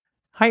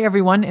Hi,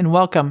 everyone, and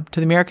welcome to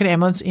the American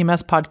Ambulance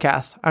EMS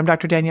podcast. I'm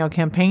Dr. Danielle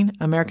Campaign,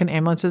 American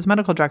Ambulance's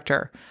medical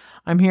director.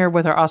 I'm here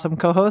with our awesome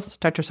co-hosts,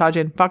 Dr.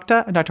 Sajid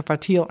Bhakta and Dr.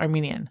 Fatil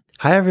Armenian.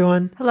 Hi,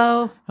 everyone.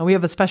 Hello. And we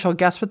have a special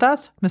guest with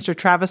us, Mr.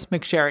 Travis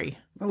McSherry.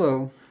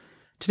 Hello.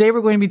 Today,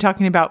 we're going to be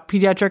talking about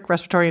pediatric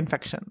respiratory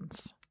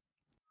infections.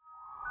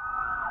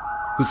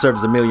 Who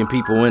serves 1 million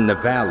people in the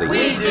valley?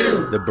 We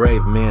do! The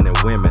brave men and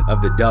women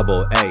of the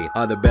double A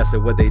are the best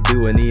at what they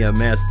do in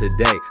EMS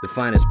today. The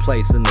finest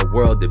place in the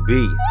world to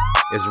be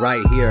is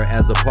right here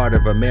as a part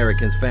of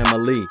Americans'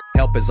 family.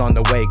 Help is on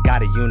the way,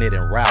 got a unit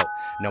en route.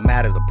 No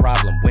matter the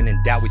problem, when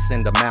in doubt we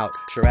send them out.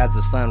 Sure as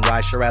the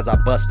sunrise, sure as I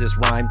bust this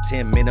rhyme,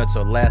 10 minutes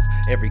or less.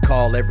 Every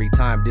call, every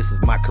time, this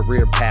is my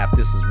career path,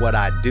 this is what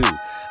I do.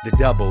 The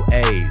double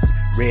A's,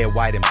 red,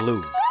 white, and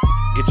blue.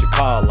 Get your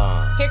call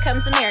on. Here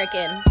comes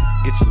American.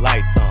 Get your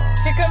lights on.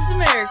 Here comes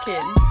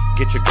American.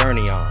 Get your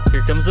gurney on.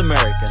 Here comes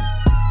American.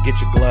 Get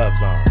your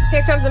gloves on.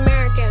 Here comes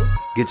American.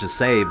 Get your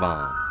save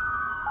on.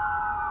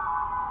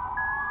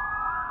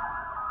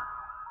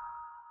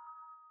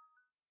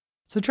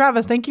 So,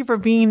 Travis, thank you for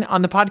being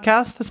on the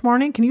podcast this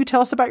morning. Can you tell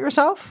us about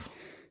yourself?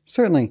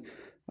 Certainly.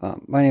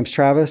 My name's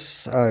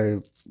Travis. I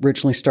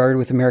originally started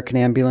with American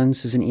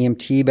Ambulance as an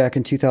EMT back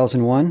in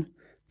 2001,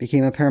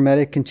 became a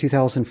paramedic in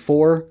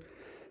 2004,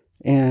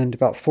 and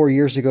about 4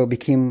 years ago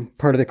became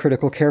part of the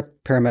critical care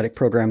paramedic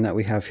program that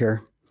we have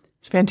here.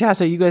 It's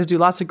fantastic. You guys do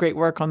lots of great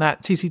work on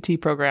that CCT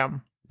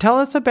program. Tell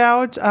us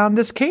about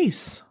this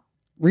case.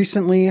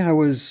 Recently, I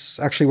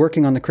was actually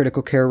working on the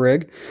critical care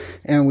rig,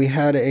 and we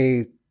had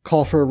a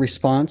call for a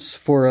response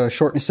for a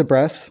shortness of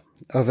breath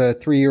of a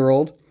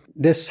 3-year-old.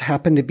 This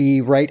happened to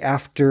be right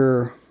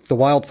after the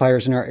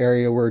wildfires in our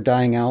area were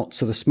dying out,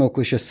 so the smoke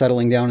was just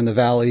settling down in the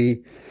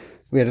valley.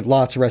 We had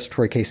lots of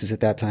respiratory cases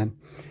at that time.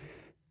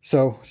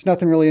 So it's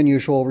nothing really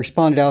unusual.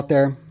 Responded out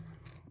there,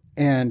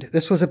 and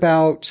this was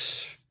about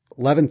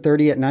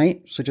 11:30 at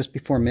night, so just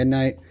before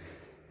midnight.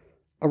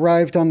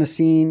 Arrived on the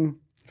scene.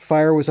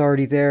 Fire was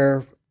already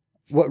there.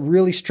 What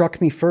really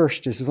struck me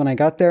first is when I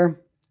got there,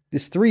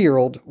 this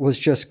 3-year-old was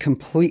just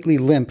completely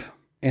limp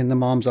in the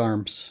mom's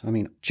arms. I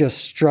mean, just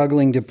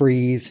struggling to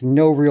breathe,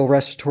 no real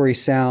respiratory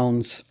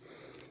sounds.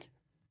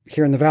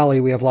 Here in the valley,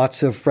 we have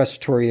lots of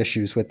respiratory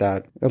issues with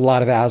that. A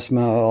lot of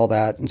asthma, all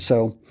that. And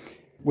so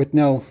with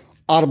no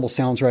audible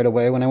sounds right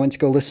away, when I went to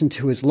go listen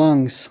to his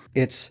lungs,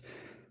 it's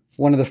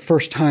one of the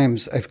first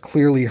times I've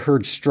clearly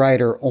heard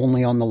stridor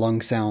only on the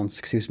lung sounds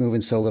because he was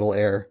moving so little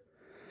air.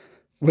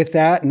 With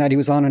that, and that he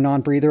was on a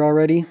non-breather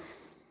already,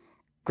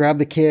 grabbed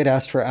the kid,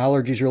 asked for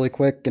allergies really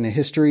quick and a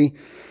history,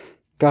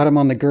 got him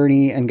on the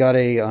gurney and got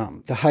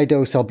the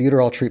high-dose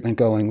albuterol treatment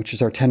going, which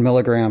is our 10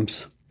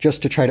 milligrams,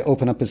 just to try to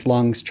open up his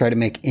lungs, try to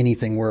make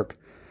anything work.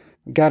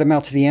 Got him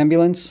out to the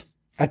ambulance.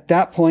 At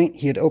that point,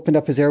 he had opened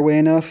up his airway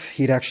enough.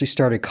 He'd actually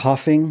started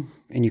coughing,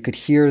 and you could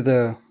hear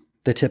the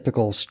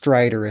typical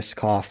stridorous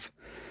cough.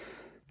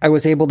 I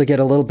was able to get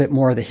a little bit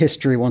more of the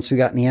history once we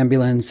got in the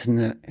ambulance,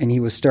 and he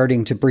was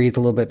starting to breathe a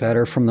little bit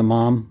better from the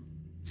mom.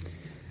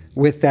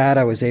 With that,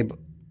 I was able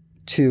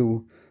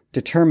to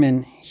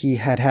determine he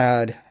had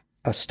had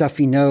a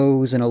stuffy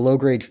nose and a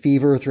low-grade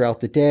fever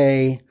throughout the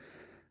day.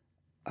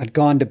 I'd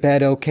gone to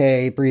bed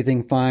okay,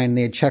 breathing fine.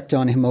 They had checked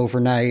on him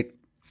overnight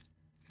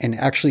and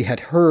actually had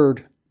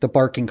heard the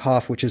barking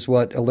cough, which is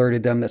what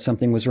alerted them that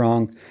something was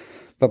wrong.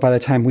 But by the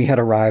time we had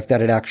arrived,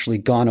 that had actually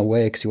gone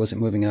away because he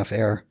wasn't moving enough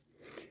air.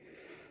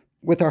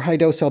 With our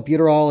high-dose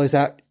albuterol, as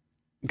that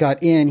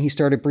got in, he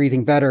started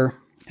breathing better.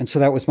 And so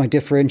that was my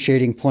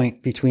differentiating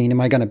point between,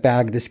 am I going to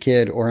bag this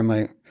kid or am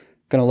I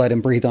going to let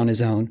him breathe on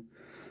his own?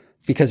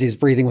 Because his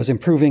breathing was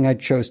improving, I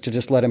chose to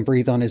just let him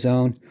breathe on his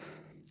own.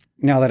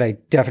 Now that I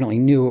definitely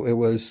knew it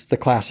was the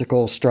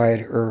classical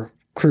stride or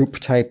croup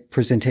type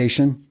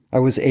presentation, I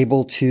was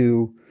able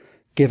to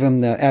give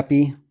him the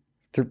epi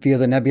via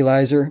the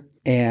nebulizer,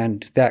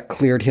 and that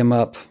cleared him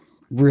up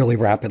really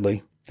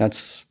rapidly.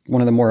 That's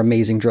one of the more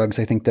amazing drugs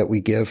I think that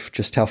we give,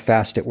 just how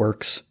fast it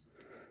works.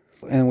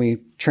 And we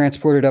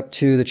transported up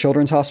to the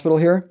Children's Hospital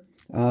here,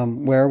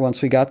 where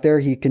once we got there,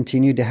 he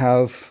continued to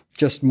have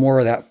just more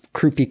of that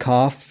croupy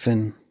cough,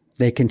 and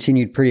they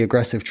continued pretty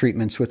aggressive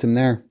treatments with him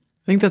there.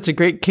 I think that's a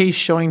great case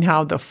showing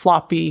how the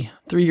floppy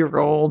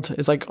 3-year-old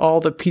is like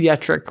all the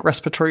pediatric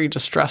respiratory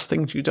distress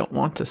things you don't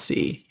want to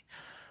see.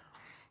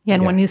 Yeah,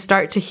 and when you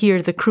start to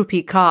hear the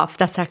croupy cough,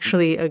 that's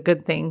actually a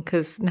good thing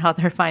because now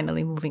they're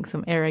finally moving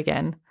some air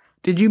again.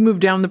 Did you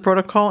move down the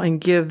protocol and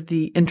give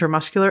the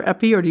intramuscular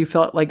epi, or do you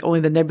feel like only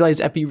the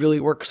nebulized epi really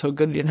works so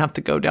good you didn't have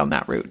to go down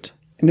that route?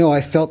 No,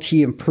 I felt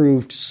he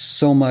improved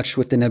so much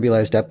with the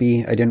nebulized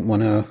epi. I didn't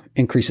want to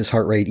increase his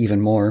heart rate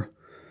even more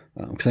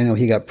because I know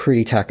he got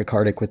pretty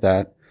tachycardic with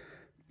that.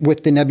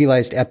 With the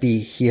nebulized epi,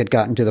 he had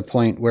gotten to the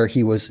point where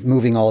he was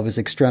moving all of his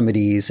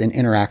extremities and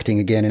interacting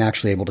again and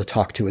actually able to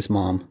talk to his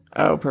mom.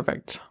 Oh,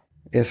 perfect.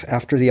 If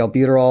after the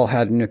albuterol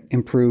hadn't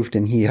improved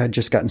and he had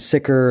just gotten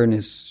sicker and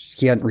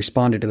he hadn't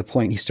responded to the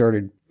point he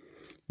started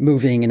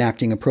moving and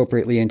acting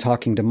appropriately and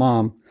talking to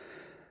mom,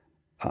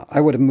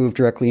 I would have moved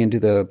directly into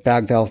the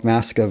bag valve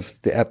mask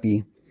of the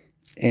epi.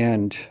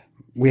 And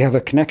we have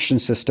a connection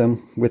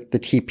system with the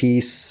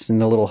T-piece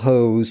and the little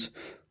hose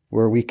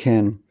where we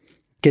can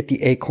get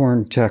the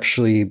acorn to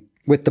actually,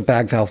 with the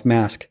bag valve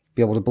mask,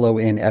 be able to blow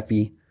in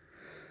epi.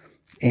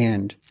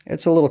 And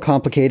it's a little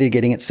complicated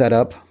getting it set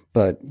up,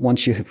 but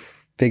once you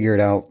figure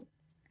it out,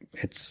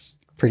 it's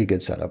pretty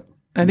good setup.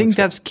 I think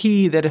that's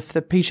key, that if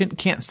the patient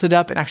can't sit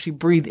up and actually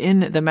breathe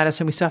in the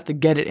medicine, we still have to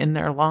get it in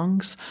their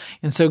lungs.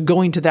 And so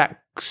going to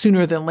that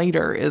sooner than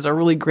later is a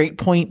really great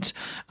point.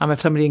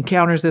 If somebody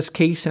encounters this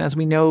case, and as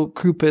we know,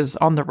 croup is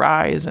on the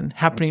rise and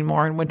happening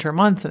more in winter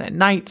months and at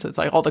night. So it's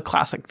like all the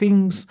classic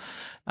things,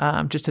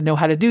 just to know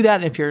how to do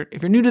that. And if you're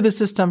new to the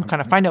system,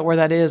 kind of find out where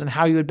that is and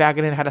how you would bag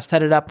it in, how to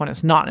set it up when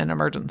it's not an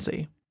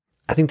emergency.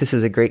 I think this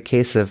is a great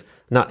case of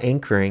not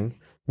anchoring,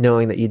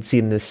 knowing that you'd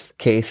seen this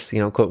case,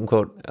 quote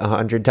unquote,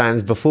 100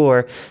 times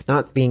before,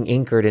 not being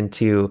anchored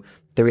into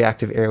the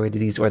reactive airway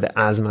disease or the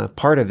asthma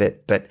part of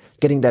it, but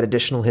getting that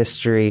additional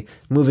history,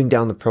 moving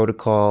down the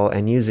protocol,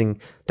 and using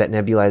that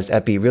nebulized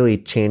epi really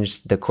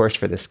changed the course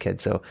for this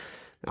kid. So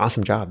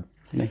awesome job.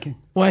 Thank you.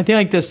 Well, I think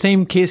like the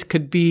same case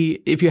could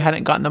be, if you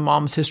hadn't gotten the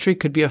mom's history,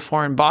 could be a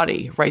foreign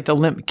body, right? The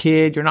limp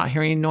kid, you're not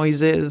hearing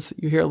noises,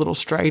 you hear a little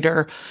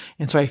stridor.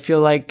 And so I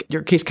feel like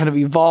your case kind of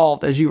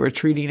evolved as you were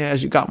treating it,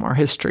 as you got more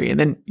history. And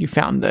then you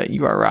found the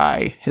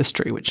URI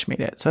history, which made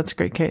it. So that's a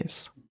great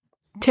case.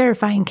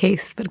 Terrifying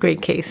case, but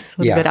great case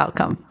with a good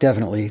outcome.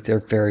 Definitely. They're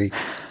very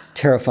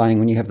terrifying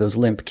when you have those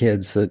limp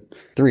kids that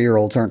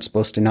 3-year-olds aren't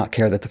supposed to not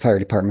care that the fire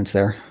department's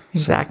there.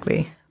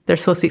 Exactly. They're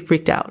supposed to be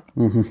freaked out.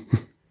 Mm-hmm.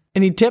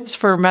 Any tips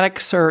for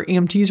medics or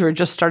EMTs who are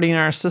just starting in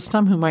our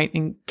system who might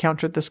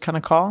encounter this kind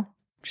of call?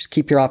 Just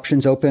keep your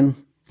options open.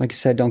 Like I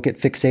said, don't get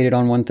fixated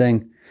on one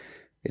thing.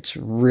 It's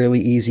really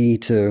easy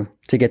to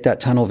get that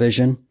tunnel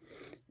vision.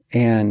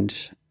 And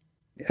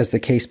as the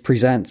case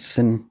presents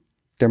and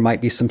there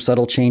might be some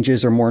subtle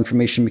changes or more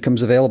information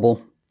becomes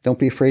available, don't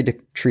be afraid to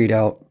treat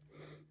out,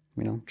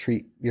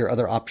 treat your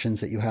other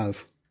options that you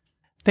have.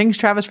 Thanks,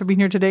 Travis, for being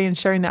here today and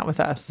sharing that with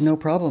us. No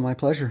problem. My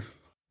pleasure.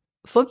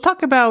 So let's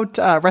talk about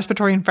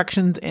respiratory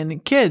infections in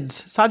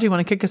kids. Saji,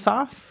 want to kick us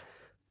off?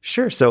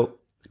 Sure. So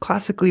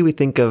classically, we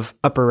think of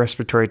upper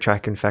respiratory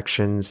tract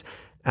infections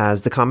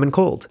as the common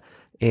cold.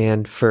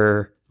 And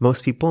for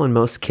most people and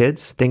most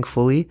kids,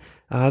 thankfully,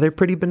 they're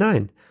pretty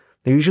benign.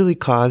 They're usually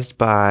caused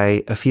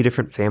by a few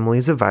different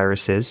families of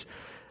viruses.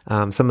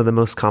 Some of the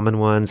most common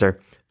ones are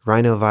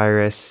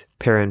rhinovirus,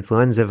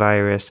 parainfluenza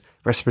virus,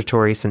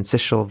 respiratory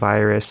syncytial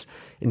virus,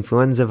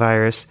 influenza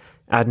virus,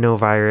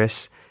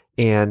 adenovirus,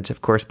 and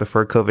of course,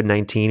 before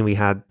COVID-19, we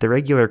had the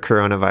regular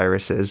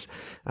coronaviruses,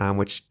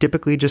 which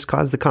typically just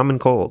cause the common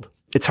cold.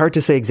 It's hard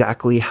to say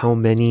exactly how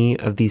many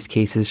of these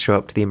cases show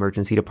up to the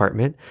emergency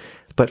department,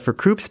 but for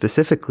croup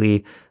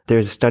specifically,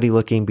 there's a study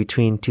looking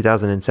between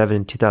 2007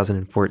 and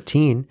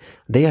 2014.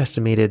 They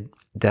estimated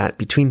that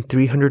between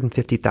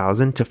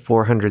 350,000 to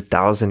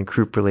 400,000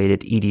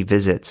 croup-related ED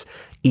visits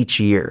each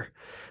year,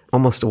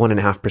 almost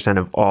 1.5%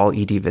 of all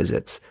ED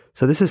visits.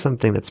 So this is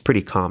something that's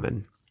pretty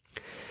common.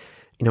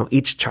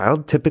 Each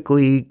child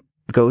typically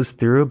goes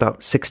through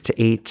about 6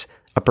 to 8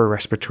 upper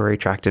respiratory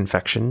tract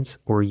infections,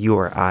 or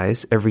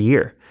URIs, every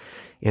year.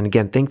 And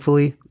again,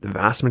 thankfully, the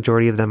vast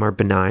majority of them are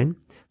benign,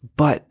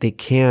 but they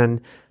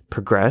can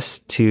progress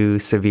to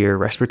severe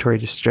respiratory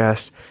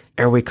distress,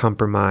 airway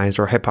compromise,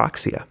 or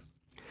hypoxia.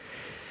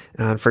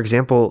 For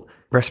example,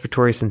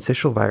 respiratory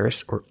syncytial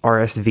virus, or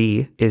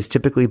RSV, is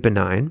typically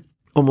benign.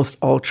 Almost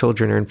all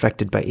children are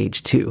infected by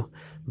age 2.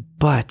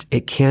 But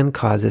it can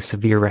cause a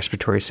severe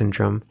respiratory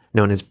syndrome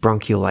known as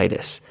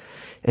bronchiolitis.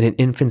 And in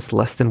infants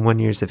less than 1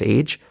 year of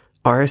age,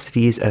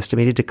 RSV is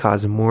estimated to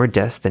cause more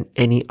deaths than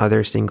any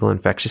other single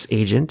infectious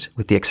agent,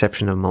 with the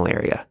exception of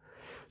malaria.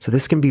 So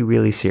this can be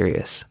really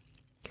serious.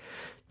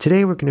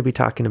 Today we're going to be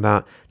talking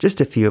about just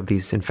a few of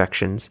these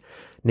infections,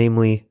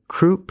 namely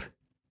croup,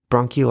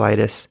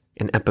 bronchiolitis,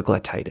 and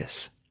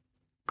epiglottitis.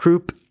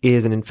 Croup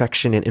is an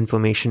infection and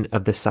inflammation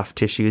of the soft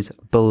tissues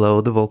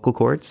below the vocal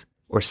cords,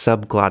 or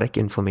subglottic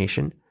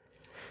inflammation.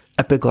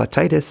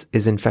 Epiglottitis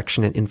is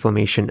infection and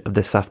inflammation of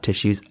the soft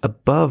tissues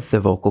above the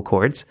vocal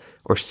cords,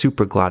 or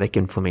supraglottic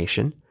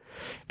inflammation.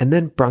 And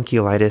then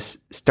bronchiolitis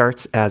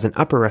starts as an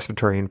upper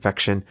respiratory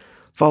infection,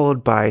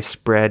 followed by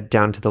spread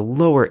down to the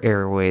lower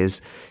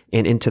airways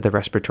and into the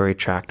respiratory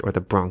tract, or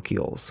the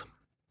bronchioles.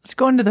 Let's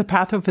go into the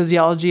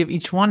pathophysiology of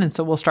each one, and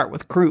so we'll start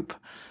with croup.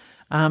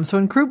 So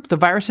in croup, the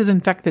viruses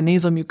infect the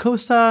nasal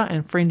mucosa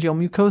and pharyngeal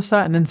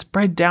mucosa and then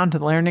spread down to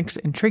the larynx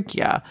and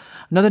trachea.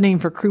 Another name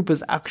for croup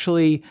is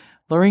actually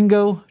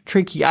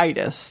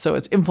laryngotracheitis. So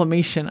it's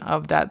inflammation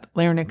of that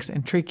larynx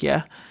and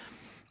trachea.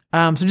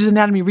 So just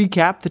anatomy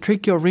recap, the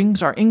tracheal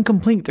rings are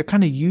incomplete. They're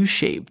kind of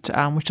U-shaped,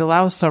 which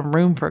allows some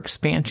room for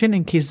expansion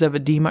in cases of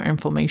edema or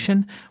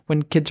inflammation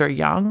when kids are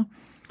young.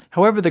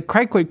 However, the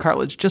cricoid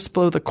cartilage just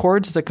below the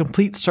cords is a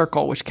complete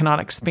circle, which cannot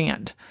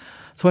expand.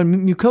 So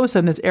when mucosa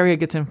in this area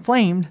gets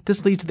inflamed,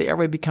 this leads to the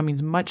airway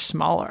becoming much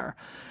smaller.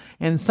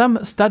 And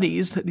some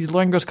studies, these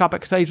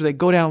laryngoscopic studies where they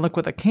go down and look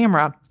with a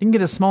camera, you can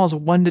get as small as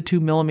 1 to 2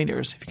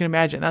 millimeters. If you can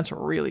imagine, that's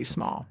really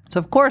small. So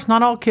of course,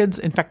 not all kids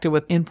infected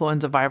with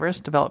influenza virus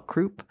develop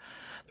croup.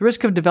 The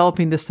risk of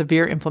developing this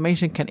severe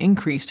inflammation can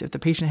increase if the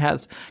patient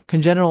has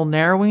congenital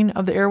narrowing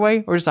of the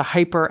airway or just a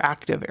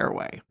hyperactive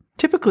airway.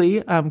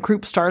 Typically,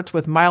 croup starts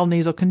with mild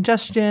nasal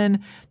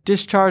congestion,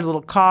 discharge, a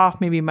little cough,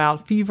 maybe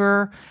mild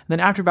fever. And then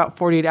after about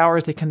 48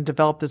 hours, they can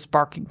develop this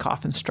barking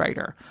cough and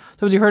stridor.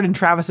 So as you heard in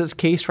Travis's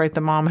case, right,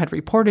 the mom had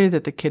reported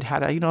that the kid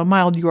had a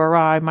mild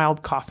URI,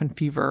 mild cough and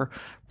fever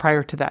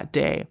prior to that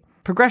day.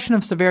 Progression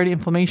of severity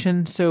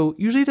inflammation. So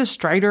usually the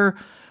stridor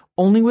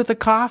only with a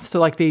cough.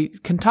 So like they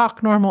can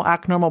talk normal,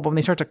 act normal, but when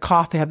they start to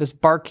cough, they have this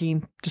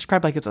barking,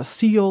 described like it's a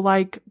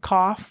seal-like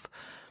cough.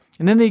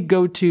 And then they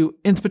go to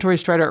inspiratory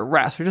stridor at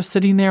rest. They're just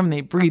sitting there. When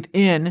they breathe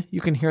in,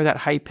 you can hear that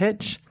high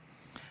pitch.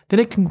 Then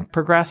it can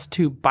progress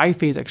to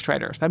biphasic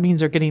stridor. So that means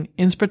they're getting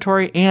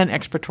inspiratory and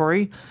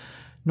expiratory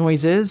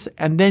noises.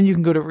 And then you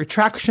can go to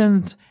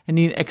retractions and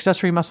need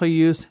accessory muscle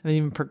use and then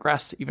even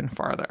progress even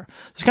farther.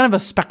 It's kind of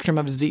a spectrum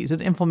of disease. As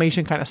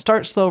inflammation kind of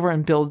starts slower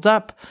and builds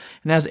up.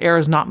 And as air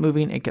is not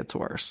moving, it gets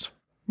worse.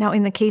 Now,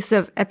 in the case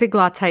of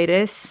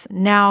epiglottitis,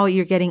 now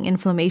you're getting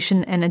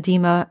inflammation and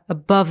edema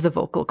above the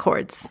vocal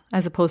cords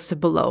as opposed to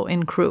below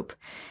in croup.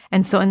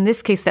 And so in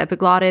this case, the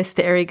epiglottis,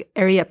 the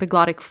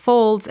aryepiglottic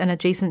folds and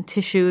adjacent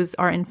tissues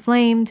are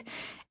inflamed.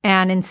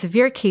 And in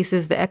severe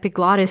cases, the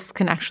epiglottis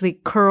can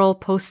actually curl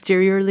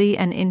posteriorly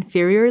and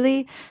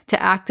inferiorly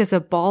to act as a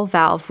ball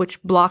valve,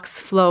 which blocks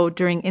flow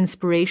during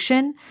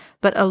inspiration,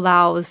 but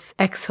allows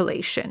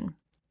exhalation.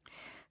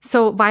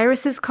 So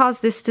viruses cause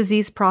this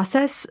disease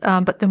process,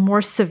 but the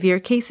more severe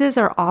cases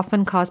are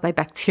often caused by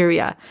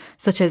bacteria,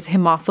 such as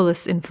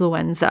Haemophilus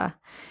influenza.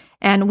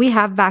 And we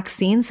have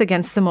vaccines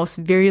against the most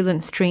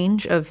virulent strain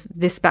of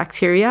this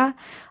bacteria,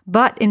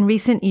 but in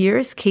recent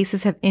years,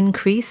 cases have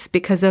increased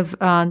because of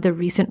the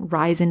recent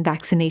rise in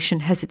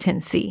vaccination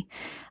hesitancy.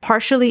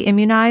 Partially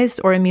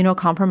immunized or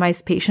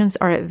immunocompromised patients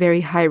are at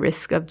very high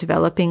risk of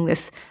developing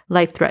this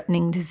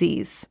life-threatening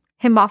disease.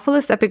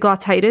 Haemophilus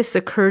epiglottitis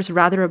occurs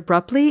rather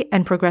abruptly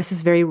and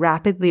progresses very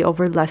rapidly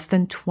over less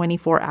than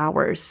 24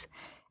 hours.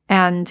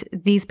 And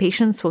these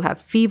patients will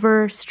have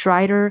fever,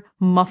 stridor,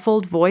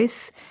 muffled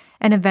voice,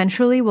 and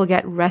eventually will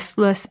get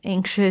restless,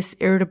 anxious,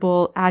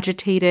 irritable,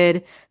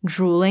 agitated,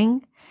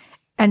 drooling.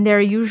 And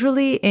they're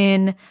usually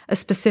in a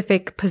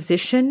specific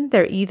position.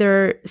 They're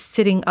either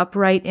sitting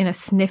upright in a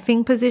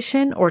sniffing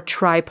position or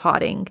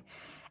tripoding.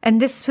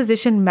 And this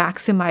position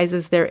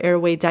maximizes their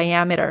airway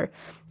diameter.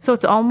 So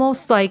it's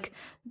almost like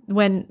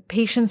when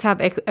patients have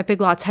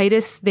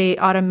epiglottitis, they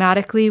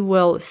automatically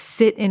will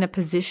sit in a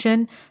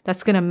position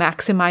that's going to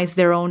maximize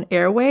their own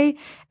airway.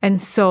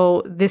 And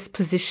so this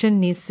position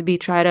needs to be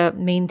tried to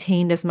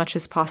maintained as much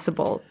as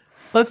possible.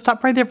 Let's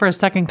stop right there for a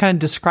second and kind of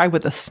describe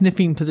what the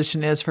sniffing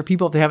position is for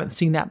people if they haven't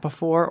seen that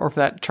before, or for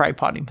that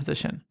tripoding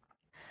position.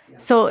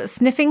 So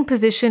sniffing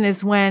position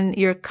is when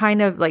you're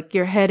kind of like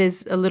your head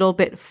is a little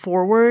bit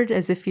forward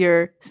as if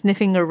you're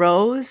sniffing a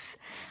rose.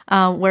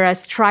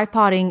 Whereas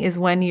tripoding is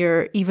when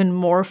you're even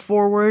more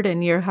forward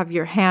and you have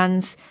your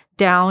hands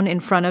down in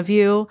front of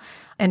you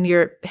and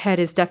your head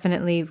is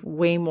definitely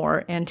way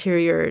more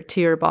anterior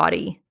to your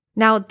body.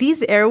 Now,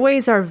 these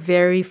airways are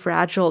very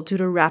fragile due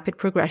to rapid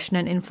progression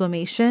and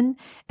inflammation,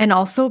 and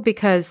also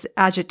because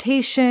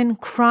agitation,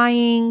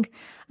 crying,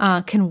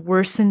 can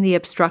worsen the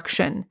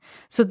obstruction.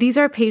 So these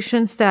are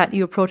patients that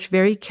you approach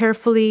very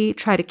carefully,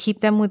 try to keep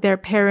them with their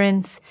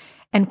parents,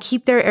 and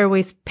keep their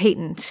airways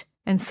patent.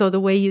 And so the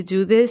way you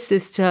do this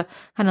is to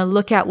kind of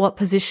look at what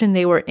position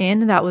they were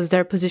in. That was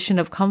their position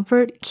of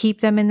comfort.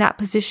 Keep them in that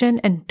position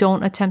and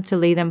don't attempt to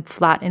lay them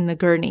flat in the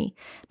gurney,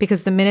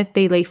 because the minute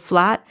they lay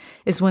flat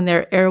is when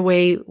their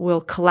airway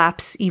will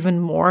collapse even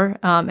more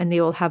and they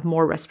will have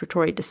more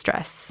respiratory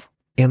distress.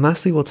 And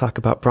lastly, we'll talk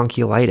about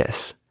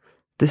bronchiolitis.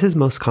 This is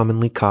most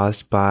commonly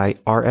caused by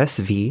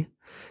RSV.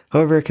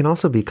 However, it can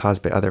also be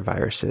caused by other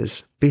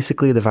viruses.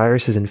 Basically, the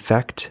viruses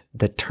infect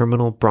the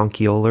terminal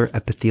bronchiolar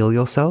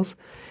epithelial cells,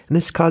 and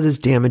this causes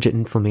damage and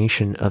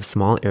inflammation of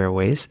small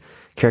airways,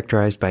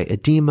 characterized by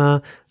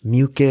edema,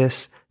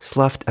 mucus,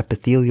 sloughed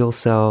epithelial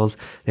cells.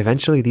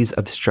 Eventually, these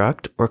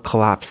obstruct or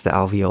collapse the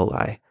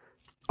alveoli.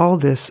 All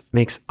this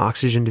makes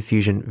oxygen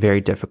diffusion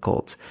very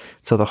difficult.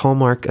 So the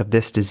hallmark of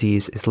this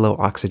disease is low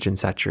oxygen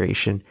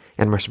saturation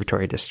and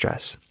respiratory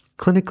distress.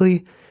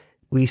 Clinically,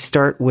 we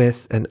start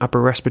with an upper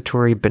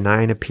respiratory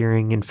benign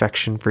appearing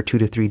infection for 2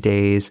 to 3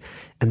 days.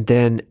 And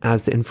then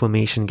as the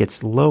inflammation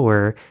gets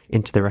lower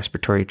into the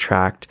respiratory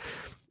tract,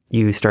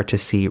 you start to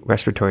see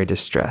respiratory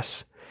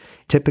distress.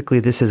 Typically,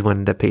 this is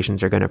when the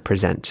patients are going to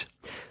present.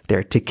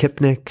 They're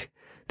tachypnic,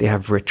 they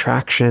have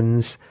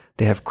retractions,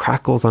 they have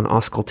crackles on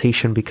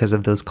auscultation because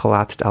of those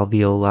collapsed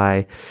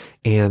alveoli,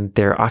 and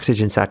their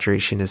oxygen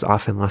saturation is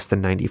often less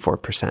than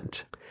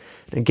 94%.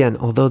 Again,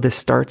 although this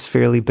starts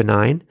fairly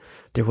benign,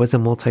 there was a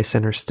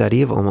multi-center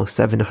study of almost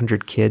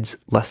 700 kids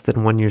less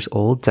than 1 year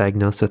old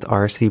diagnosed with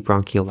RSV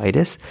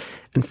bronchiolitis,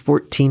 and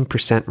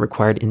 14%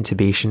 required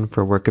intubation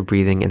for work of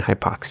breathing and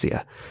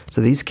hypoxia.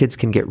 So these kids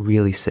can get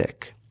really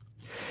sick.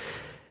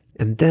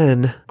 And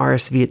then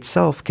RSV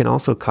itself can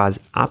also cause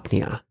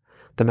apnea.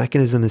 The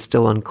mechanism is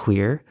still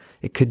unclear,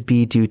 It could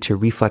be due to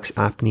reflex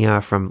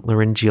apnea from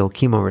laryngeal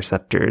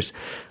chemoreceptors,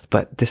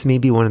 but this may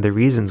be one of the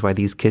reasons why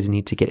these kids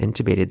need to get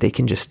intubated. They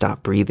can just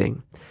stop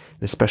breathing.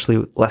 And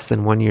especially less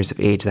than 1 year of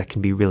age, that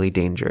can be really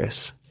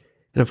dangerous.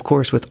 And of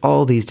course, with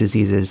all these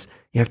diseases,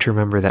 you have to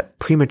remember that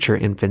premature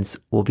infants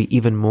will be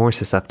even more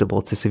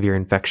susceptible to severe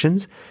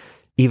infections,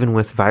 even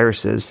with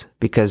viruses,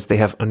 because they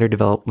have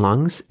underdeveloped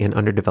lungs and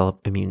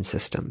underdeveloped immune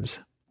systems.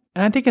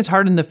 And I think it's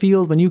hard in the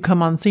field when you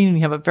come on scene and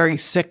you have a very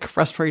sick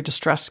respiratory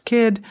distress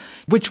kid.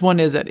 Which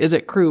one is it? Is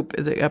it croup?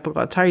 Is it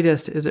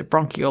epiglottitis? Is it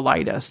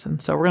bronchiolitis? And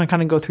so we're going to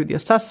kind of go through the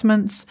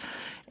assessments.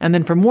 And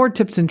then for more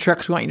tips and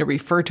tricks, we want you to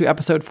refer to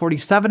episode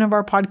 47 of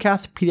our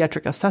podcast,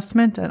 Pediatric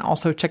Assessment, and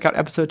also check out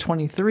episode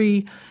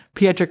 23,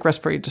 Pediatric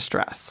Respiratory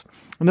Distress.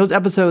 In those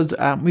episodes,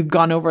 we've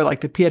gone over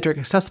like the pediatric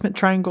assessment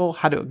triangle,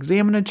 how to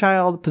examine a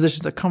child,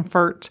 positions of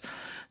comfort.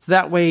 So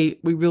that way,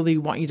 we really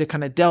want you to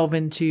kind of delve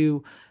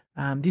into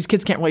these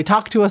kids can't really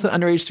talk to us at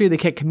under age 3. They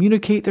can't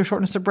communicate their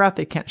shortness of breath.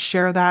 They can't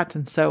share that.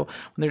 And so when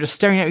they're just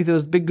staring at you with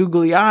those big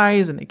googly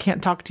eyes and they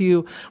can't talk to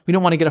you, we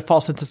don't want to get a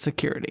false sense of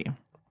security.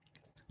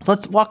 So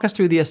let's walk us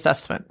through the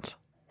assessment.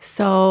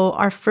 So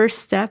our first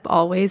step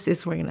always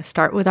is we're going to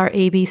start with our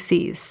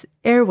ABCs.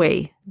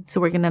 Airway.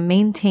 So we're going to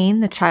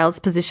maintain the child's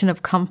position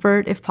of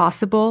comfort if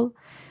possible.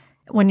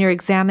 When you're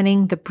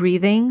examining the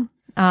breathing,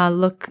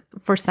 look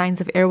for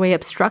signs of airway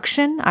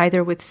obstruction,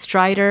 either with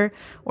stridor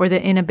or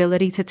the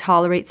inability to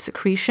tolerate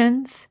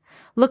secretions.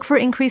 Look for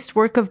increased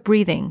work of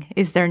breathing.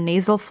 Is there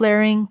nasal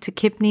flaring,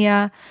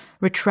 tachypnea,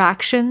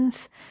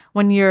 retractions?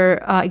 When you're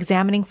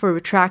examining for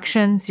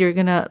retractions, you're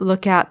going to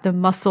look at the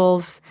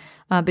muscles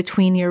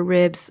between your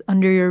ribs,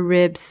 under your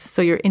ribs,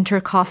 so your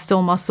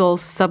intercostal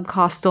muscles,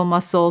 subcostal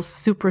muscles,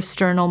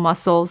 suprasternal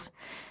muscles,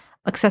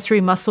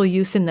 accessory muscle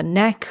use in the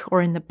neck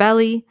or in the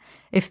belly,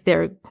 if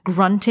they're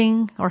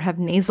grunting or have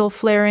nasal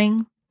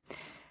flaring.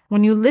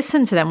 When you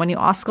listen to them, when you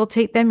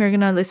auscultate them, you're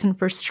going to listen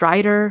for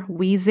stridor,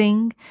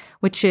 wheezing,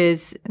 which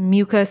is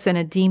mucus and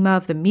edema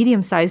of the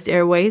medium-sized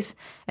airways,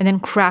 and then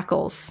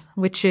crackles,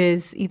 which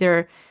is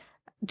either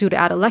due to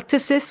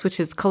atelectasis, which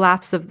is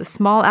collapse of the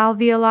small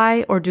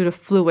alveoli, or due to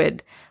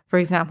fluid, for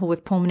example,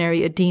 with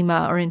pulmonary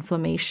edema or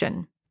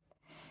inflammation.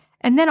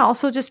 And then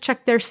also just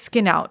check their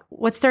skin out.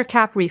 What's their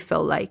cap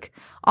refill like?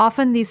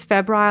 Often these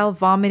febrile,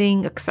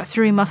 vomiting,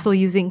 accessory muscle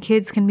using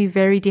kids can be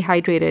very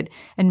dehydrated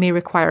and may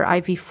require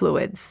IV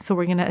fluids. So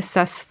we're going to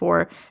assess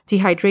for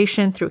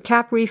dehydration through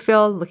cap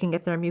refill, looking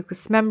at their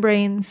mucous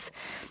membranes,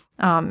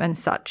 and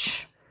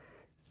such.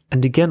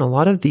 And again, a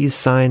lot of these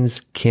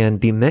signs can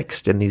be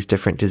mixed in these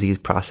different disease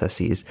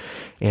processes.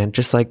 And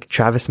just like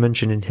Travis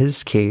mentioned in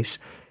his case,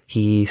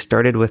 he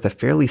started with a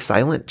fairly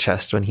silent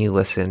chest when he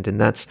listened, and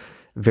that's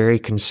very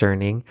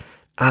concerning.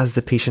 As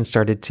the patient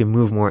started to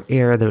move more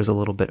air, there was a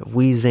little bit of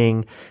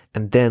wheezing,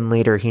 and then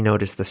later he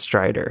noticed the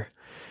stridor.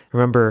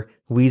 Remember,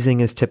 wheezing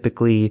is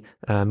typically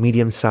a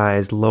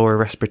medium-sized lower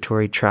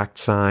respiratory tract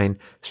sign.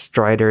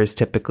 Stridor is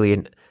typically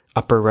an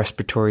upper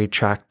respiratory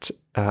tract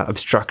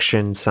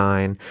obstruction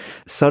sign.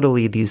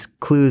 Subtly, these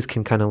clues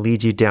can kind of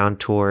lead you down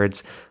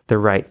towards the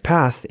right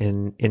path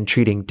in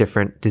treating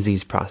different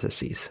disease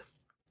processes.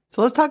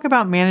 So let's talk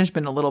about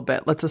management a little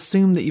bit. Let's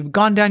assume that you've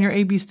gone down your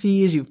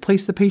ABCs, you've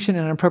placed the patient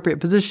in an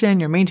appropriate position,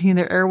 you're maintaining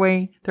their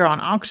airway, they're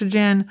on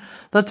oxygen.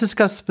 Let's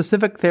discuss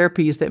specific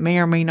therapies that may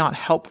or may not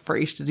help for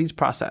each disease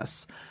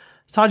process.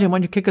 Sajin, why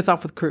don't you kick us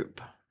off with croup?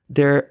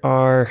 There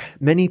are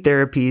many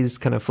therapies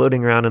kind of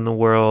floating around in the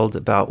world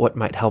about what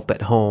might help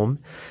at home.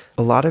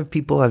 A lot of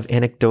people have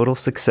anecdotal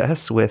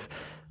success with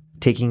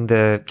taking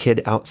the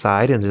kid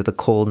outside into the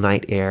cold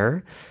night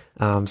air.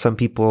 Some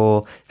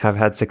people have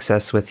had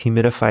success with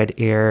humidified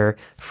air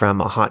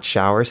from a hot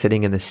shower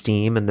sitting in the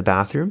steam in the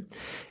bathroom.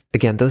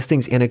 Again, those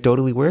things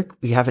anecdotally work.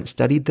 We haven't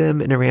studied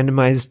them in a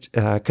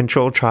randomized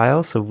controlled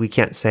trial, so we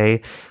can't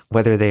say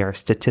whether they are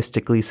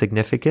statistically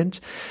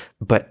significant,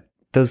 but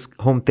those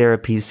home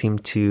therapies seem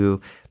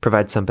to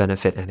provide some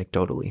benefit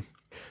anecdotally.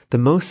 The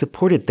most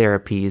supported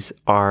therapies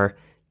are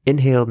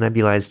inhaled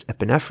nebulized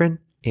epinephrine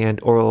and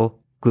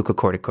oral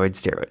glucocorticoid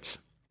steroids.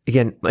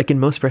 Again, like in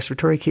most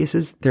respiratory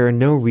cases, there are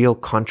no real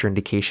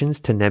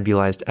contraindications to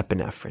nebulized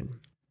epinephrine.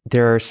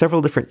 There are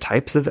several different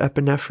types of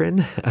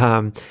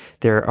epinephrine.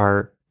 There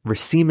are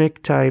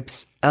racemic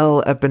types,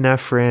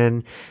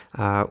 L-epinephrine.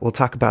 We'll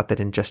talk about that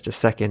in just a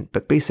second.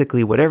 But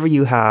basically, whatever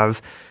you have,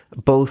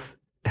 both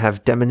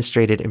have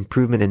demonstrated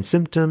improvement in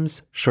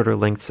symptoms, shorter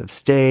lengths of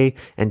stay,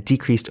 and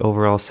decreased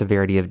overall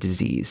severity of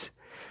disease.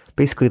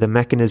 Basically, the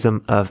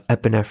mechanism of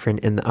epinephrine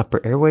in the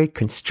upper airway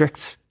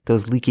constricts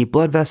those leaky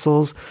blood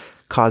vessels,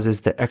 causes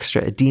the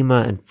extra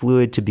edema and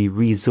fluid to be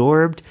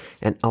resorbed,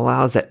 and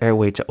allows that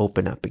airway to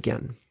open up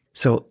again.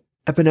 So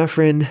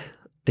epinephrine,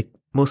 like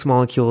most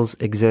molecules,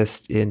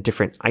 exist in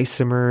different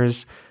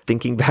isomers.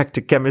 Thinking back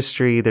to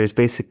chemistry, there's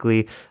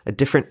basically a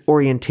different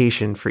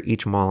orientation for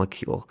each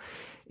molecule.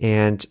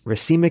 And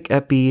racemic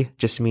epi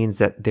just means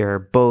that there are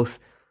both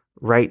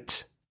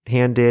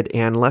right-handed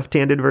and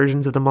left-handed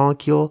versions of the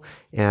molecule,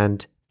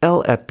 and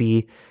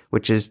L-Epi,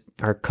 which is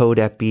our code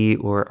epi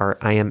or our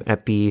IM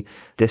epi.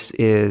 This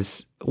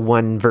is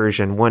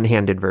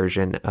one-handed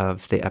version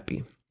of the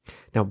epi.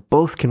 Now,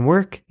 both can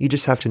work. You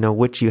just have to know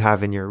which you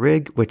have in your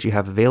rig, which you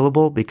have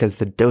available, because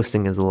the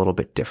dosing is a little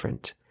bit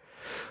different.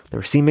 The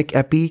racemic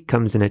epi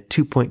comes in a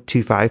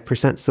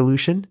 2.25%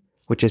 solution,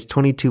 which is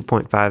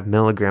 22.5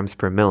 milligrams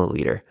per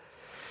milliliter.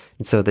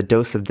 And so the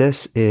dose of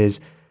this is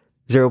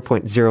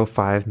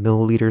 0.05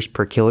 milliliters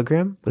per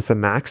kilogram with a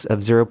max of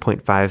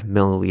 0.5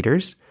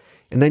 milliliters.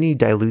 And then you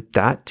dilute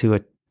that to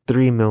a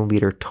 3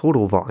 milliliter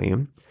total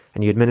volume,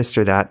 and you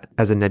administer that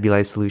as a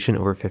nebulized solution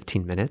over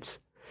 15 minutes.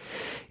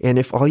 And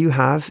if all you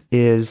have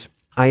is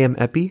IM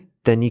epi,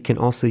 then you can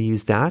also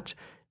use that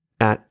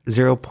at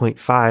 0.5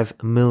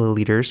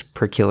 milliliters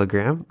per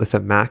kilogram with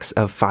a max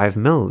of 5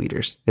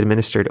 milliliters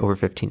administered over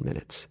 15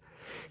 minutes.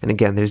 And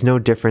again, there's no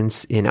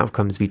difference in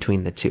outcomes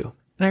between the two.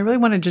 And I really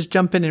want to just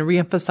jump in and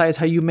reemphasize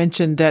how you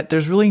mentioned that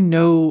there's really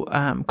no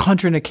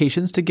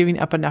contraindications to giving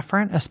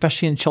epinephrine,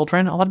 especially in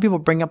children. A lot of people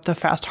bring up the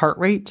fast heart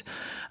rate,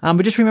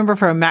 but just remember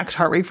for a max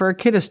heart rate for a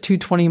kid is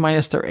 220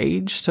 minus their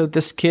age. So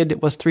this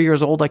kid was 3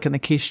 years old, like in the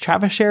case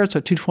Travis shared. So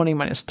 220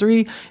 minus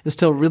 3 is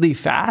still really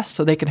fast.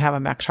 So they can have a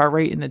max heart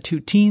rate in the 2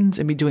 teens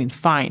and be doing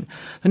fine.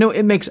 I know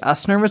it makes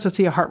us nervous to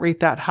see a heart rate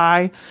that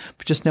high,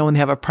 but just know when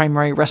they have a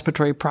primary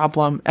respiratory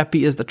problem,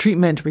 epi is the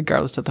treatment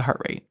regardless of the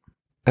heart rate.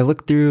 I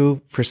looked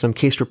through for some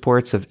case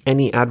reports of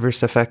any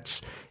adverse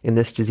effects in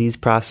this disease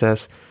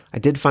process. I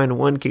did find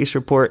one case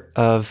report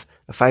of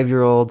a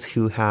 5-year-old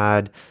who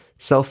had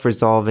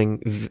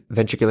self-resolving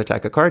ventricular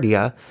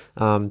tachycardia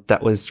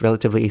that was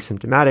relatively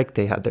asymptomatic.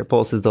 They had their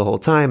pulses the whole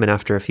time, and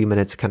after a few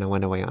minutes, it kind of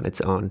went away on its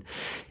own.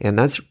 And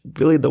that's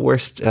really the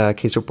worst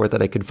case report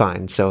that I could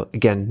find. So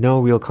again, no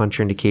real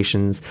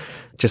contraindications.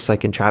 Just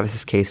like in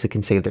Travis's case, it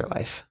can save their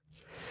life.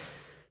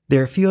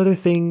 There are a few other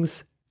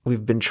things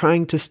we've been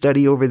trying to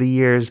study over the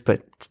years,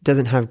 but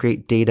doesn't have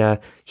great data.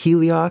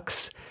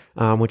 Heliox,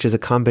 which is a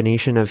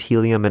combination of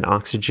helium and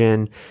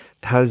oxygen,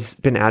 has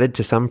been added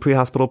to some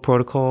pre-hospital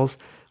protocols.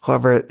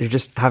 However, there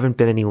just haven't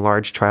been any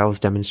large trials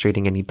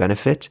demonstrating any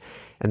benefit.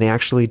 And they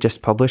actually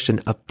just published an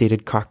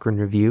updated Cochrane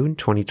review in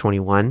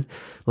 2021,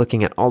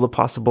 looking at all the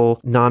possible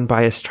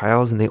non-biased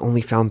trials, and they only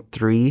found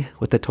 3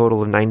 with a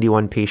total of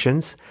 91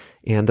 patients.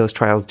 And those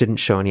trials didn't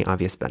show any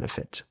obvious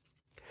benefit.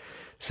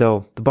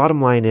 So the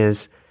bottom line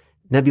is,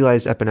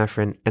 nebulized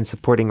epinephrine and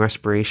supporting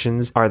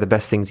respirations are the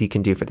best things you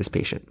can do for this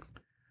patient.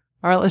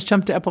 All right, let's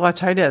jump to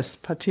epiglottitis.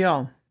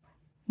 Patil.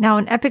 Now,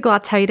 in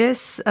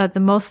epiglottitis, the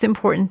most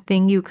important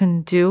thing you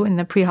can do in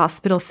the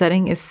pre-hospital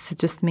setting is to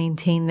just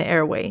maintain the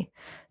airway.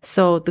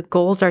 So the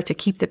goals are to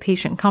keep the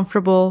patient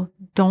comfortable.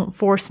 Don't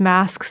force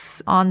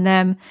masks on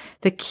them.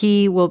 The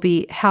key will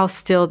be how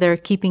still they're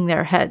keeping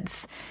their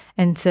heads,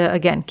 and to,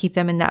 again, keep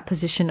them in that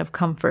position of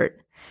comfort.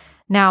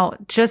 Now,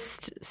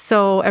 just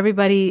so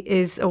everybody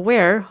is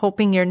aware,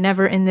 hoping you're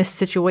never in this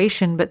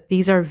situation, but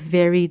these are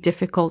very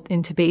difficult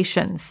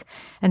intubations.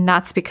 And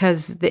that's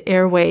because the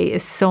airway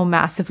is so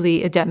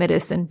massively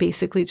edematous and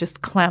basically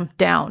just clamped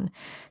down.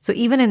 So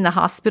even in the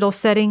hospital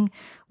setting,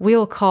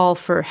 we'll call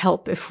for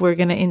help if we're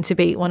going to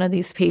intubate one of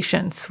these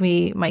patients.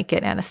 We might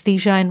get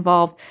anesthesia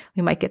involved.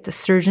 We might get the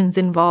surgeons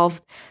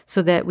involved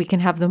so that we can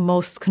have the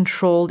most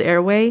controlled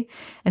airway.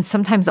 And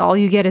sometimes all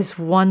you get is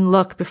one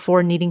look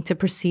before needing to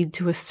proceed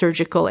to a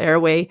surgical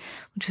airway,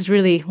 which is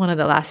really one of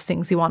the last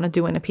things you want to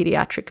do in a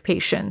pediatric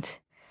patient.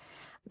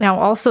 Now,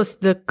 also,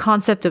 the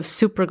concept of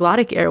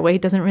supraglottic airway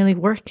doesn't really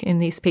work in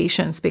these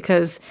patients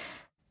because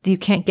you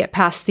can't get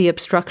past the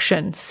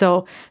obstruction.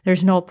 So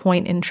there's no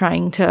point in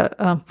trying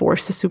to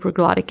force a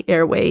supraglottic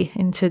airway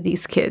into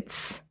these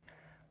kids.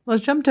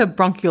 Let's jump to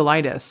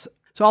bronchiolitis.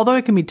 So although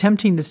it can be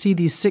tempting to see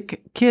these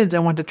sick kids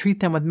and want to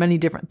treat them with many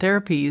different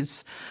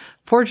therapies,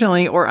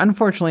 fortunately or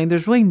unfortunately,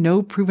 there's really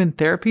no proven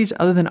therapies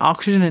other than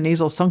oxygen and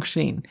nasal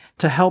suctioning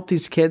to help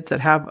these kids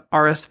that have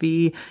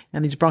RSV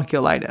and these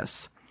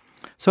bronchiolitis.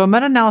 So a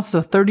meta-analysis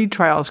of 30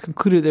 trials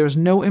concluded there was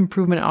no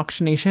improvement in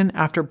oxygenation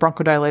after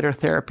bronchodilator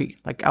therapy,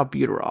 like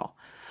albuterol.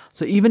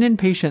 So even in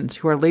patients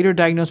who are later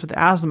diagnosed with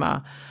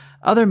asthma,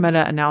 other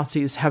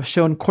meta-analyses have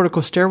shown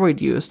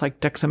corticosteroid use, like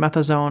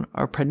dexamethasone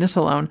or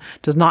prednisolone,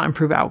 does not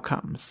improve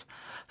outcomes.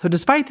 So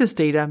despite this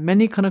data,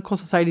 many clinical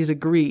societies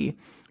agree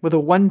with a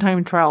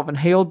one-time trial of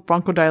inhaled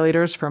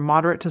bronchodilators for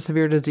moderate to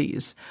severe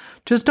disease.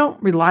 Just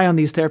don't rely on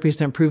these therapies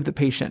to improve the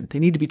patient. They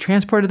need to be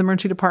transported to the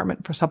emergency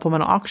department for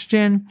supplemental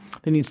oxygen.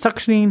 They need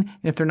suctioning, and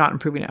if they're not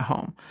improving at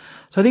home.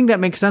 So I think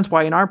that makes sense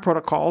why in our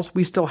protocols,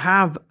 we still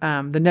have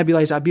the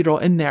nebulized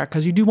albuterol in there,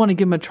 because you do want to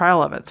give them a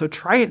trial of it. So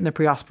try it in the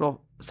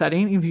pre-hospital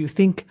setting. If you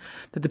think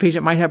that the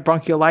patient might have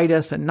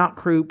bronchiolitis and not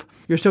croup,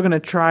 you're still going to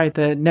try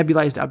the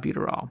nebulized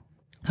albuterol.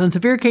 So in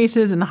severe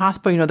cases in the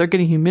hospital, they're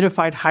getting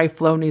humidified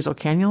high-flow nasal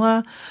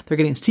cannula. They're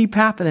getting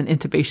CPAP and then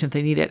intubation if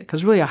they need it,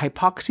 because really a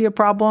hypoxia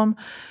problem,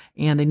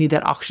 and they need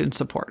that oxygen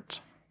support.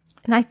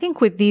 And I think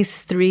with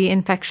these three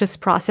infectious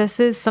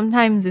processes,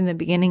 sometimes in the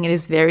beginning, it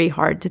is very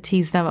hard to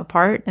tease them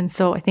apart. And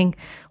so I think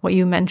what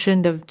you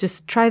mentioned of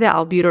just try the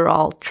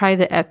albuterol, try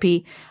the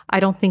epi, I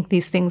don't think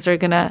these things are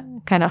going to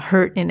kind of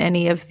hurt in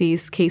any of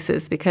these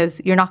cases because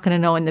you're not going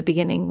to know in the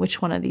beginning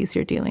which one of these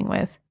you're dealing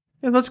with.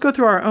 Yeah, let's go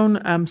through our own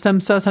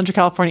SEMSA, Central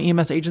California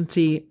EMS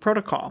Agency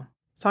protocol.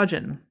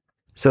 Sajin.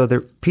 So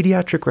the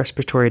Pediatric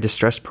Respiratory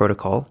Distress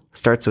Protocol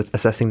starts with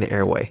assessing the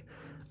airway.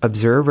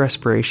 Observe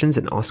respirations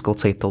and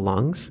auscultate the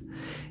lungs.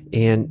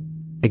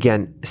 And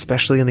again,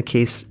 especially in the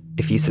case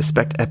if you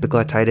suspect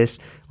epiglottitis,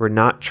 we're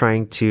not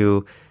trying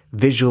to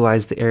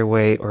visualize the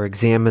airway or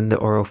examine the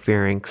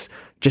oropharynx,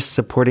 just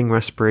supporting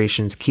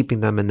respirations,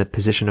 keeping them in the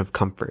position of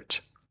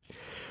comfort.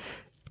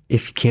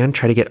 If you can,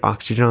 try to get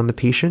oxygen on the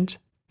patient.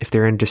 If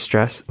they're in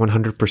distress,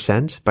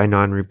 100% by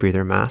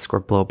non-rebreather mask or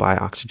blow-by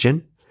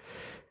oxygen.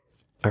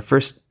 Our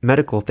first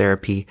medical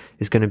therapy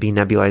is going to be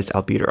nebulized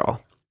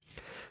albuterol.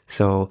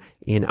 So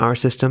in our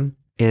system,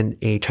 in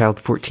a child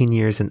 14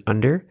 years and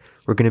under,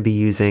 we're going to be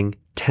using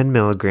 10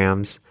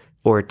 milligrams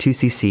or 2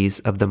 cc's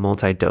of the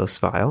multi-dose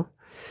vial.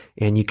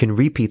 And you can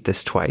repeat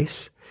this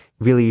twice.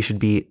 Really, you should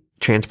be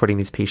transporting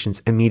these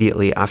patients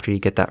immediately after you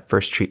get that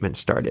first treatment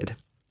started.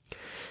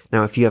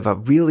 Now, if you have a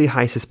really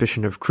high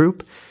suspicion of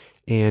croup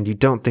and you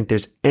don't think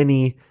there's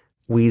any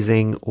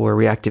wheezing or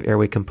reactive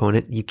airway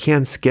component, you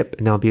can skip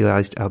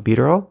nebulized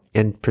albuterol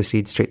and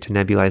proceed straight to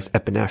nebulized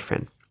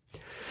epinephrine.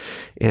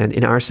 And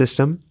in our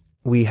system,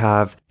 we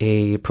have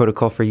a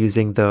protocol for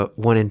using the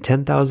 1 in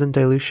 10,000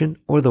 dilution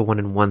or the 1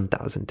 in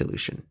 1,000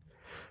 dilution.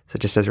 So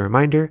just as a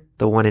reminder,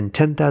 the 1 in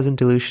 10,000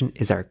 dilution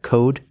is our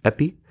code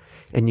epi,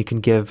 and you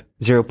can give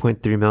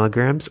 0.3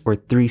 milligrams or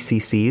 3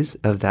 cc's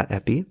of that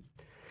epi.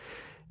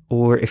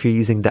 Or if you're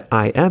using the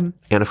IM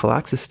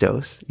anaphylaxis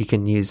dose, you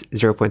can use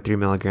 0.3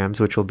 milligrams,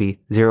 which will be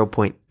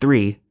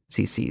 0.3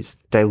 cc's,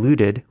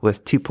 diluted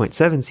with 2.7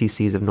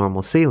 cc's of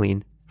normal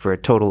saline for a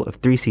total of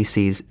 3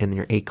 cc's in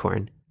your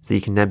acorn, so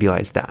you can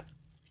nebulize that.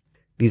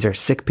 These are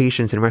sick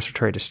patients in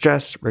respiratory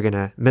distress. We're going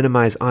to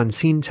minimize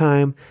on-scene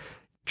time,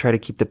 try to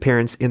keep the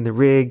parents in the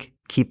rig,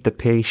 keep the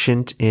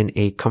patient in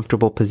a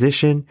comfortable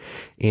position,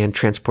 and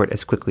transport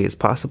as quickly as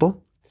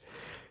possible.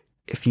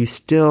 If you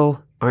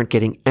still aren't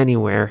getting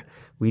anywhere,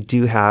 we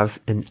do have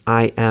an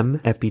IM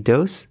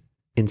epidose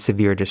in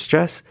severe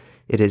distress.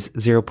 It is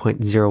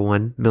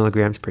 0.01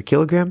 milligrams per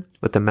kilogram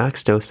with a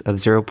max dose of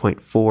 0.4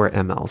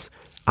 mLs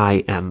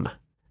IM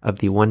of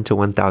the 1 to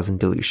 1,000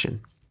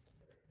 dilution.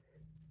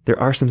 There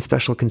are some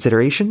special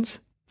considerations.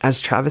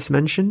 As Travis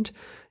mentioned,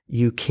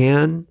 you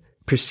can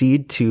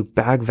proceed to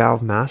bag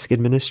valve mask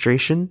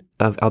administration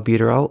of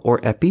albuterol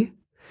or epi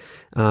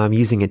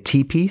using a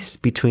T-piece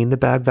between the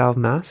bag valve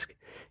mask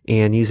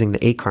and using the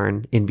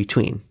ACARN in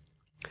between.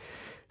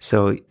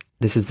 So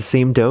this is the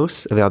same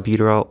dose of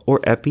albuterol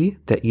or epi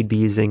that you'd be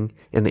using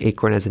in the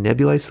ACARN as a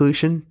nebulized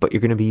solution, but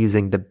you're going to be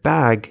using the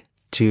bag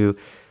to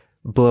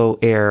blow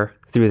air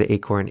through the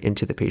ACARN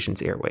into the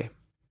patient's airway.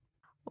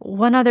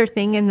 One other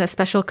thing in the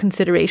special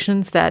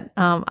considerations that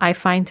I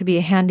find to be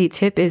a handy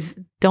tip is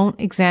don't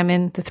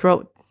examine the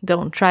throat.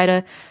 Don't try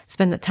to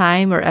spend the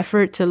time or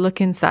effort to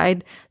look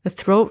inside the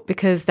throat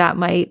because that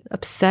might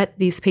upset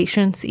these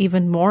patients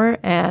even more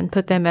and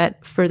put them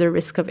at further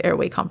risk of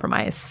airway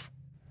compromise.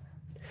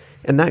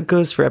 And that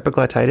goes for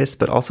epiglottitis,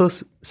 but also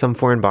some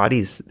foreign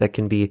bodies that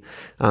can be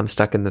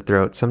stuck in the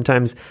throat.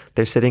 Sometimes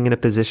they're sitting in a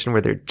position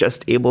where they're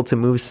just able to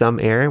move some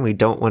air, and we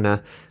don't want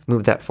to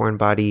move that foreign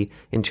body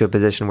into a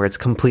position where it's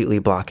completely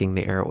blocking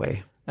the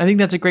airway. I think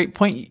that's a great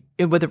point.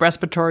 With a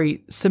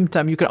respiratory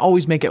symptom, you can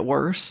always make it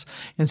worse.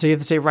 And so you have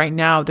to say right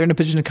now, they're in a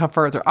position of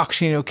comfort, they're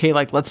oxygenating okay,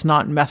 like let's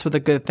not mess with a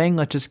good thing.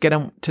 Let's just get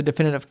them to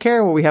definitive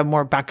care where we have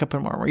more backup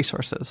and more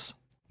resources.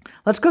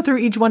 Let's go through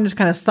each one, just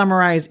kind of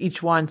summarize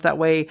each one. So that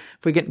way,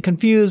 if we get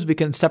confused, we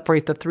can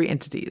separate the three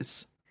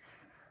entities.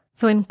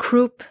 So in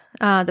croup,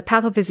 the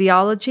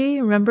pathophysiology,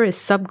 remember, is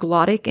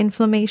subglottic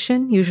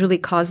inflammation, usually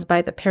caused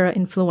by the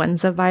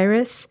parainfluenza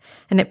virus.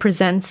 And it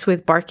presents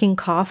with barking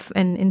cough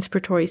and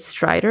inspiratory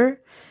stridor.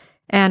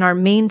 And our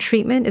main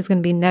treatment is going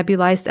to be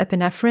nebulized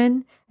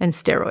epinephrine and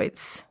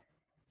steroids.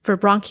 For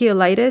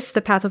bronchiolitis,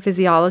 the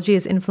pathophysiology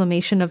is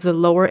inflammation of the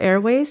lower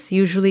airways,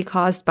 usually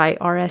caused by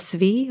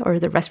RSV or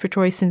the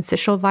respiratory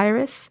syncytial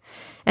virus.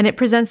 And it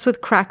presents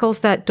with crackles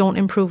that don't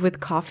improve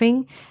with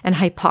coughing and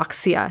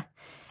hypoxia.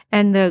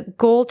 And the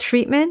goal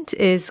treatment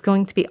is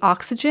going to be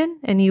oxygen,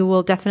 and you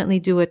will definitely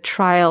do a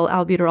trial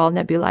albuterol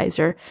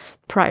nebulizer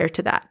prior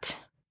to that.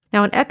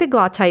 Now, in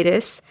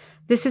epiglottitis,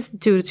 this is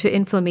due to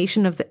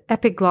inflammation of the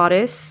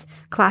epiglottis,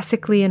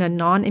 classically in a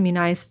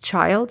non-immunized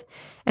child,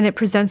 and it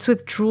presents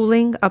with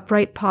drooling,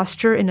 upright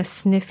posture in a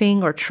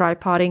sniffing or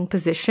tripoding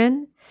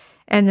position.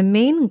 And the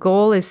main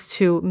goal is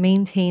to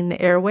maintain the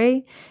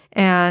airway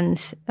and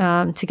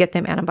to get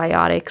them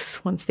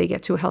antibiotics once they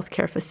get to a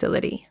healthcare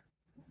facility.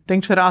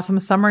 Thanks for that awesome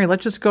summary.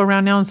 Let's just go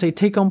around now and say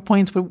take-home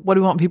points. What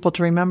do we want people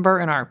to remember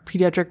in our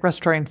pediatric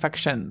respiratory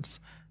infections?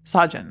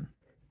 Sajin.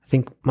 I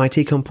think my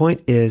take-home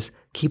point is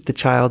keep the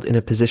child in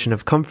a position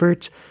of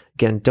comfort.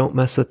 Again, don't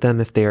mess with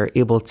them if they are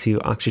able to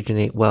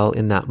oxygenate well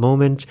in that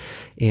moment,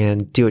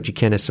 and do what you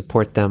can to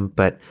support them,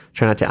 but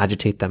try not to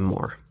agitate them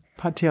more.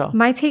 Patil.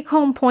 My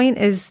take-home point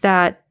is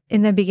that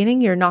in the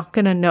beginning, you're not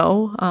going to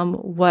know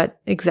what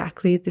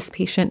exactly this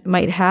patient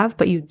might have,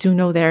 but you do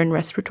know they're in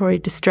respiratory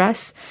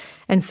distress.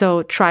 And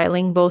so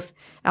trialing both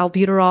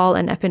albuterol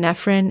and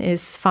epinephrine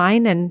is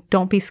fine, and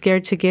don't be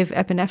scared to give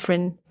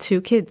epinephrine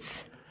to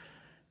kids.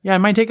 Yeah,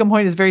 my take-home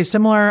point is very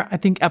similar. I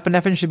think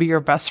epinephrine should be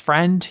your best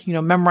friend.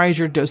 Memorize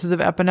your doses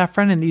of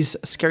epinephrine in these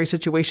scary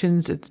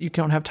situations. You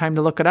don't have time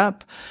to look it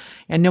up.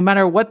 And no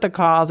matter what the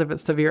cause, if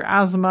it's severe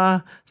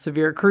asthma,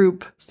 severe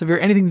croup, severe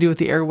anything to do with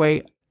the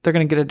airway, they're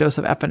going to get a dose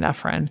of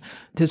epinephrine.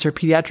 This are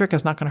pediatric.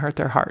 It's not going to hurt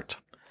their heart.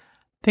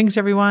 Thanks,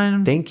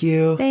 everyone. Thank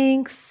you.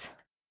 Thanks.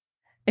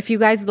 If you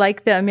guys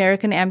like the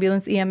American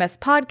Ambulance EMS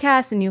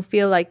podcast and you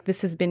feel like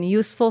this has been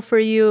useful for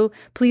you,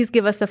 please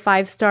give us a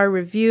 5-star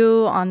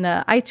review on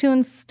the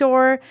iTunes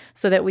store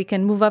so that we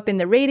can move up in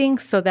the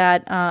ratings, so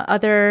that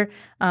other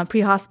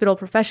pre-hospital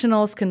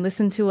professionals can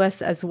listen to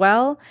us as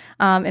well.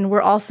 And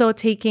we're also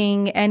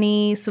taking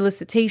any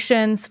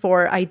solicitations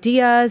for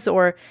ideas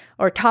or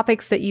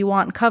topics that you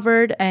want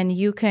covered, and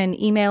you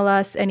can email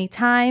us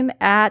anytime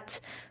at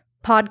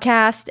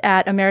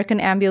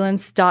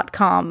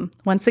podcast@americanambulance.com.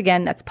 Once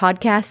again, that's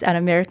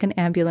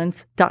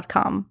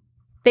podcast@americanambulance.com.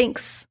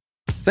 Thanks.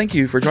 Thank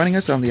you for joining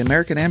us on the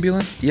American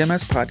Ambulance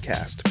EMS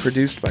podcast,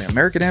 produced by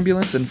American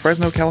Ambulance in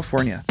Fresno,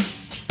 California.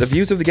 The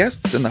views of the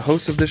guests and the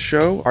hosts of this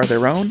show are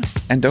their own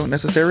and don't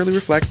necessarily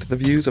reflect the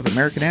views of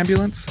American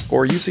Ambulance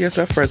or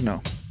UCSF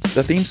Fresno.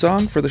 The theme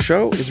song for the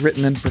show is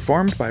written and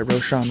performed by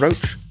Roshan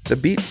Roach. The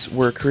beats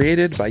were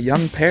created by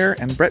Young Pear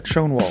and Brett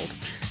Schoenwald.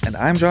 And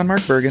I'm John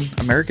Mark Bergen,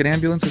 American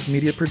Ambulance's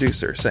media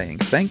producer, saying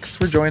thanks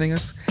for joining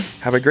us.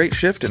 Have a great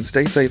shift and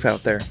stay safe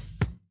out there.